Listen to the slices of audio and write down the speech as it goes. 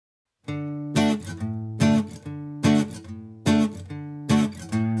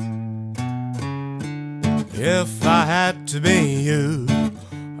If I had to be you,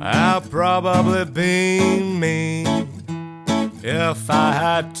 I'd probably be me. If I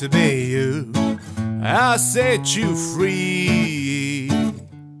had to be you, I'd set you free.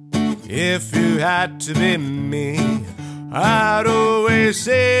 If you had to be me, I'd always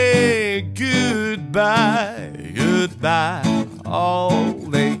say goodbye, goodbye all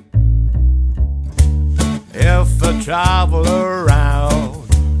day. If I travel around,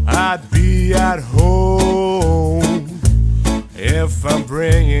 I'd be at home. If I'm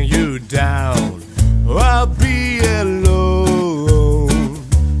bringing you down, I'll be alone.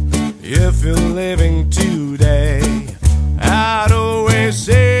 If you're living today, I'd always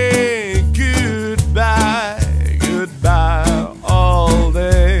say goodbye, goodbye all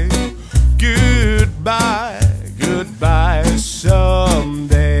day. Goodbye, goodbye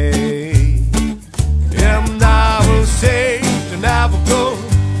someday. And I will say to never go.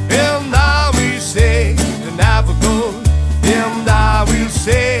 And I will say to never go. And I will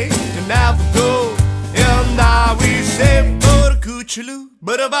say to never go. And I will say boro cucciulù,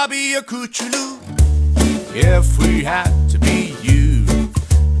 but if I be a cucciulù. If we had to be you,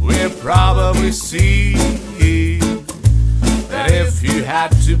 we'd probably see that if you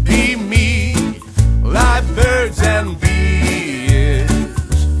had to be me, like birds and bees,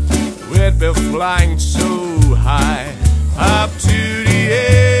 we'd be flying so high up to the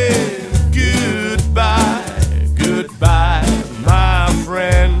air. Goodbye, goodbye, my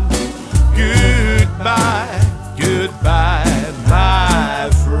friend. Goodbye, goodbye, my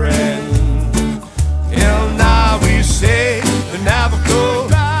friend. And I will say to never go.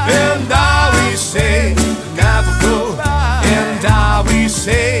 And I will say to never go. And I will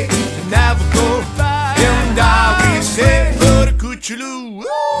say to never go. And I will say boro cucciulù.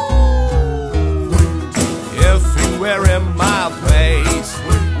 If you were in my place,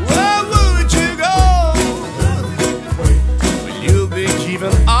 where would you go? Will you be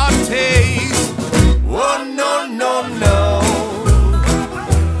given a taste? Oh no, no, no.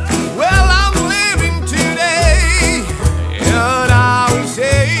 Well, I'm living today, and I will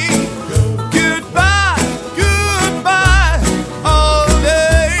say goodbye, goodbye all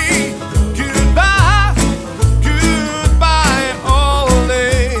day. Goodbye, goodbye all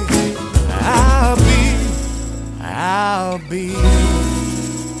day. I'll be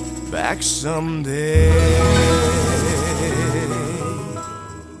back someday.